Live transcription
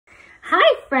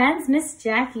Hi friends, Miss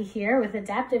Jackie here with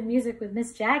Adaptive Music with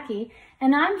Miss Jackie,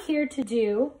 and I'm here to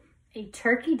do a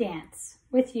turkey dance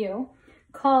with you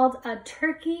called A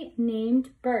Turkey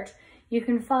Named Bert. You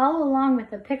can follow along with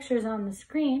the pictures on the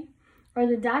screen or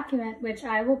the document, which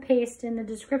I will paste in the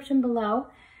description below,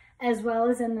 as well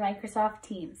as in the Microsoft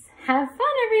Teams. Have fun,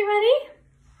 everybody!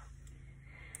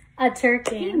 A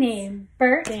turkey named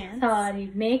Bert thought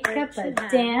he'd make up a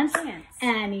dance,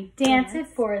 and he'd dance it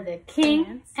for the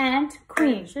king and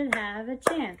queen. Should have a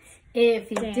chance. If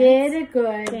he did a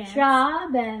good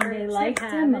job and they liked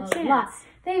him a lot,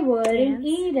 they wouldn't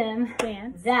eat him.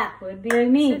 That would be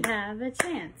mean. Should have a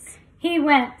chance. He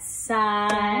went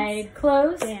side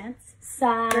close,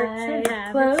 side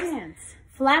close.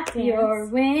 Flap your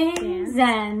wings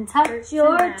and touch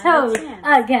your toes.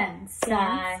 Again,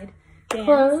 side.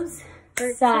 Close,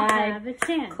 side,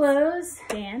 close,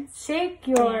 shake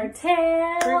your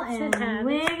tail and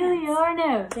wiggle your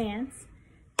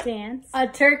nose. A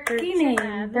turkey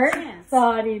named Bert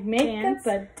thought he'd make up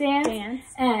a dance,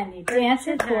 and he danced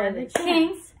it for the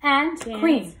king and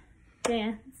queen.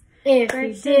 If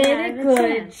he did a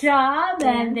good job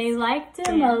and they liked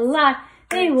him a lot,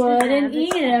 they wouldn't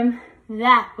eat him.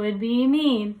 That would be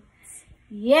mean.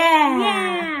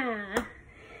 Yeah!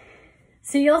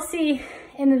 So you'll see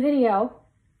in the video,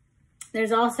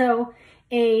 there's also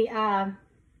a,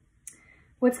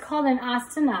 what's called an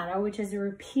ostinato, which is a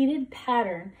repeated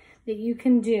pattern that you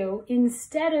can do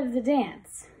instead of the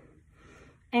dance.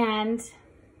 And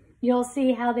you'll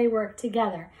see how they work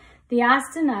together. The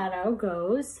ostinato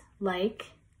goes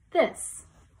like this.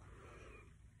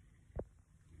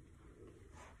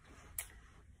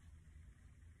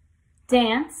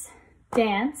 Dance,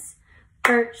 dance,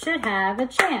 Bert should have a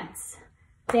chance.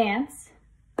 Dance,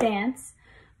 dance,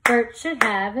 Bert should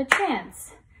have a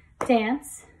chance.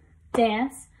 Dance,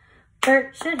 dance,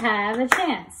 Bert should have a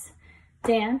chance.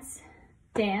 Dance,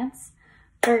 dance,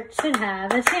 Bert should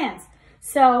have a chance.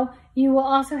 So you will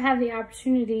also have the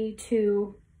opportunity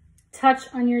to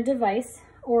touch on your device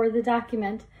or the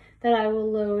document that I will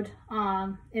load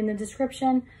in the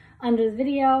description under the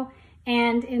video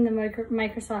and in the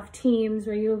Microsoft Teams,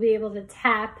 where you'll be able to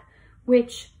tap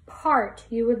which part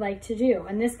you would like to do.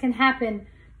 And this can happen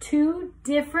 2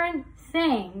 different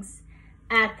things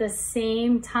at the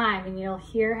same time, and you'll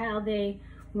hear how they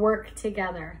work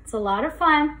together. It's a lot of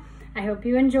fun. I hope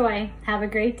you enjoy. Have a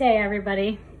great day,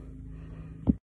 everybody.